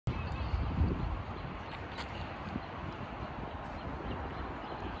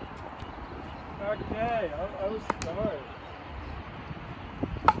Okay, I was smart.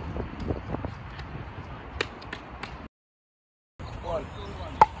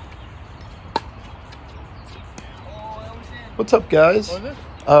 What's up, guys?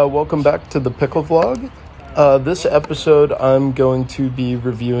 Welcome back to the Pickle vlog. This episode, I'm going to be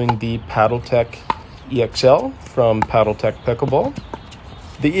reviewing the Paddletek EX-L from Paddletek Pickleball.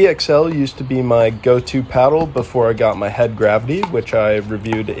 The EX-L used to be my go-to paddle before I got my head gravity, which I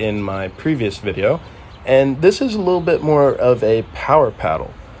reviewed in my previous video. And this is a little bit more of a power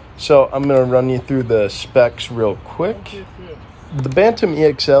paddle. So I'm going to run you through the specs real quick. The Bantam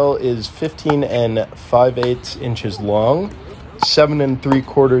EX-L is 15 5/8 inches long, 7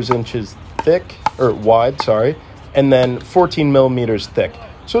 3/4 inches thick, or wide, sorry, and then 14 millimeters thick.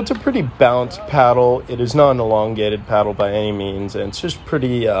 So it's a pretty balanced paddle. It is not an elongated paddle by any means, and it's just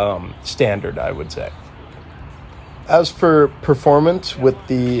pretty standard, I would say. As for performance with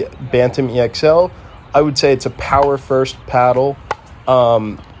the Bantam EX-L, I would say it's a power first paddle.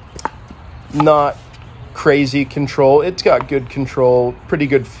 Not crazy control. It's got good control, pretty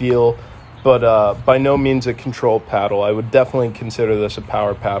good feel, but by no means a control paddle. I would definitely consider this a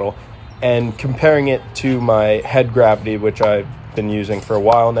power paddle. And comparing it to my head gravity, which I've been using for a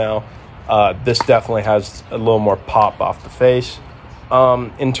while now, this definitely has a little more pop off the face.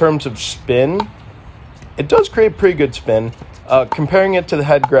 In terms of spin, it does create pretty good spin. Comparing it to the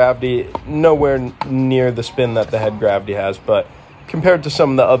head gravity, nowhere near the spin that the head gravity has, but compared to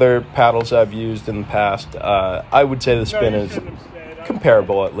some of the other paddles I've used in the past, I would say the spin is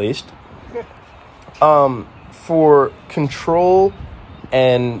comparable at least. For control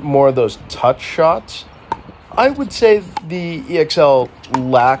and more of those touch shots, I would say the EX-L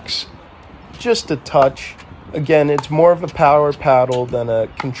lacks just a touch. Again, it's more of a power paddle than a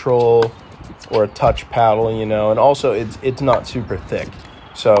control or a touch paddle, you know, and also it's not super thick.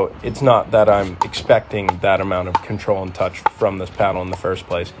 So it's not that I'm expecting that amount of control and touch from this paddle in the first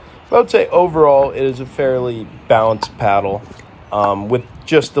place. But I would say overall it is a fairly balanced paddle with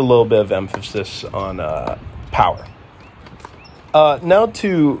just a little bit of emphasis on power. Now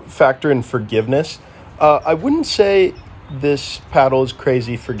to factor in forgiveness. I wouldn't say this paddle is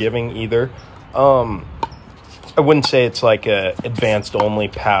crazy forgiving either. I wouldn't say it's like a advanced only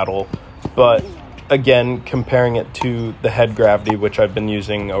paddle, but again, comparing it to the head gravity, which I've been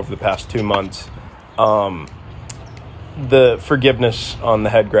using over the past 2 months, the forgiveness on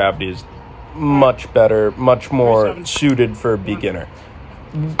the head gravity is much better, much more suited for a beginner.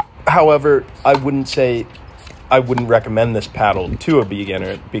 However, I wouldn't recommend this paddle to a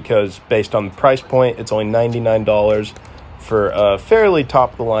beginner because based on the price point, it's only $99 for a fairly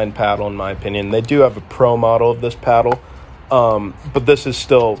top-of-the-line paddle, in my opinion. They do have a pro model of this paddle, but this is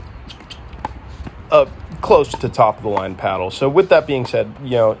still close to top-of-the-line paddle. So with that being said,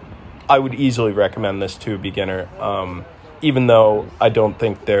 you know, I would easily recommend this to a beginner, even though I don't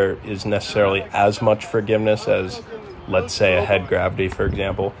think there is necessarily as much forgiveness as, let's say, a head gravity, for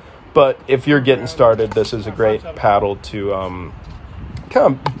example. But if you're getting started, this is a great paddle to kind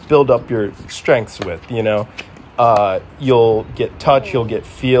of build up your strengths with, you know. You'll get touch, you'll get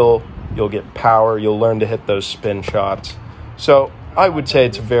feel, you'll get power, you'll learn to hit those spin shots. So I would say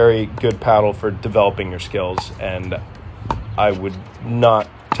it's a very good paddle for developing your skills, and I would not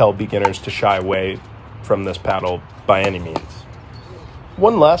tell beginners to shy away from this paddle by any means.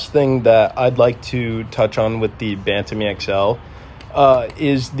 One last thing that I'd like to touch on with the Bantam EX-L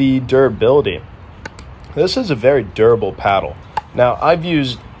is the durability. This is a very durable paddle. Now, I've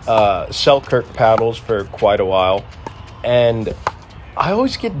used Selkirk paddles for quite a while, and I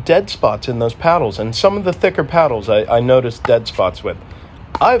always get dead spots in those paddles, and some of the thicker paddles I notice dead spots with.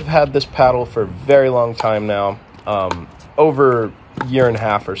 I've had this paddle for a very long time now, over a year and a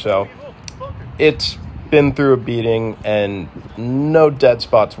half or so. It's been through a beating and no dead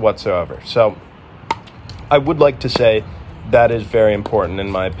spots whatsoever. So I would like to say that is very important in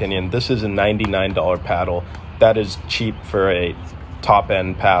my opinion. This is a $99 paddle. That is cheap for a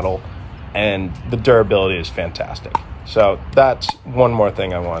top-end paddle, and the durability is fantastic. So that's one more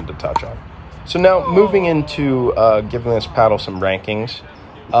thing I wanted to touch on. So now moving into giving this paddle some rankings.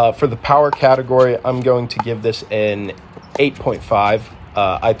 For the power category, I'm going to give this an 8.5.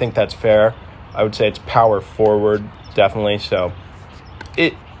 I think that's fair. I would say it's power forward, definitely. So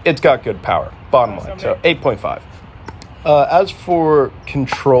it's got good power, bottom line. So 8.5. As for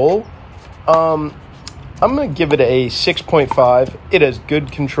control, I'm going to give it a 6.5. It has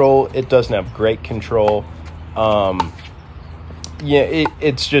good control. It doesn't have great control. Yeah,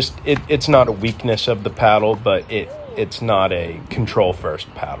 it's not a weakness of the paddle, but it's not a control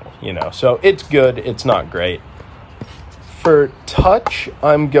first paddle, you know. So it's good. It's not great. For touch,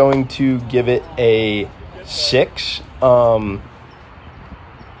 I'm going to give it a 6.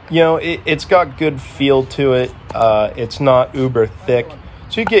 It's got good feel to it. It's not uber thick,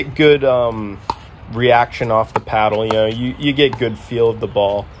 so you get good reaction off the paddle. You get good feel of the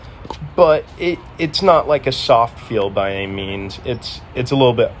ball, but it's not like a soft feel by any means. It's a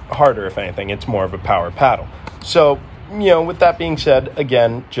little bit harder, if anything. It's more of a power paddle. So, with that being said,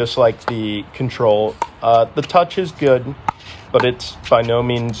 again, just like the control, the touch is good, but it's by no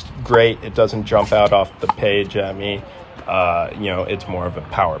means great. It doesn't jump out off the page at me. It's more of a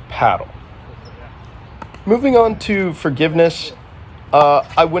power paddle. Moving on to forgiveness,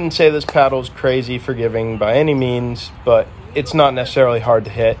 I wouldn't say this paddle is crazy forgiving by any means, but it's not necessarily hard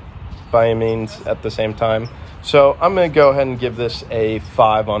to hit by any means at the same time. So I'm going to go ahead and give this a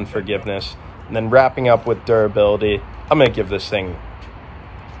 5 on forgiveness. And then wrapping up with durability, I'm going to give this thing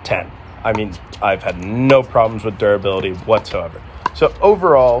 10. I mean, I've had no problems with durability whatsoever. So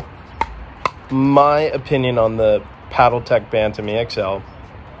overall, my opinion on the Paddletek Bantam EX-L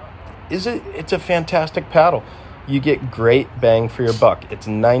is it's a fantastic paddle. You get great bang for your buck. It's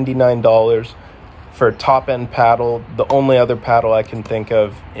 $99 for a top-end paddle. The only other paddle I can think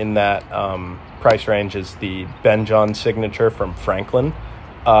of in that price range is the Ben John Signature from Franklin,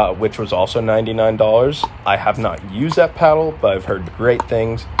 which was also $99. I have not used that paddle, but I've heard great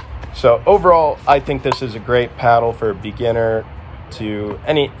things. So overall, I think this is a great paddle for a beginner to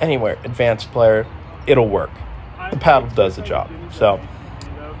anywhere advanced player. It'll work. The paddle does the job. So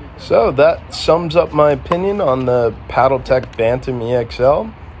that sums up my opinion on the Paddletek Bantam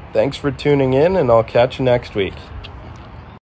EX-L. Thanks for tuning in, and I'll catch you next week.